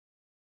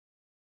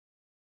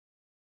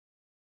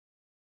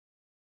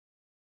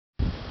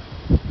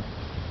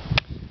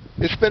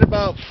It's been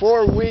about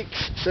 4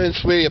 weeks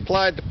since we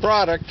applied the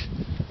product.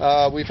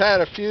 We've had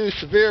a few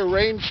severe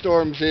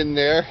rainstorms in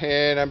there,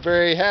 and I'm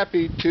very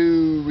happy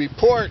to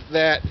report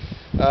that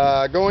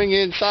going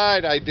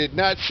inside I did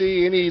not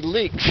see any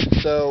leaks.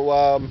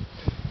 So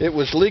it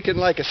was leaking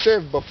like a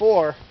sieve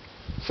before.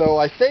 So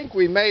I think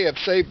we may have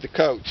saved the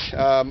coach.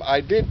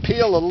 I did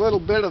peel a little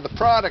bit of the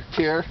product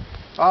here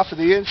off of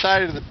the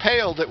inside of the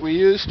pail that we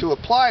used to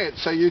apply it,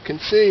 so you can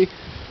see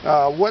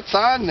what's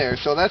on there.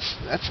 So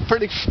that's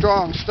pretty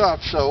strong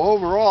stuff. So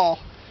overall,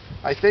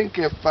 I think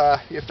if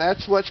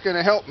that's what's going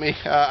to help me,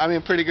 I'm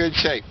in pretty good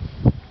shape.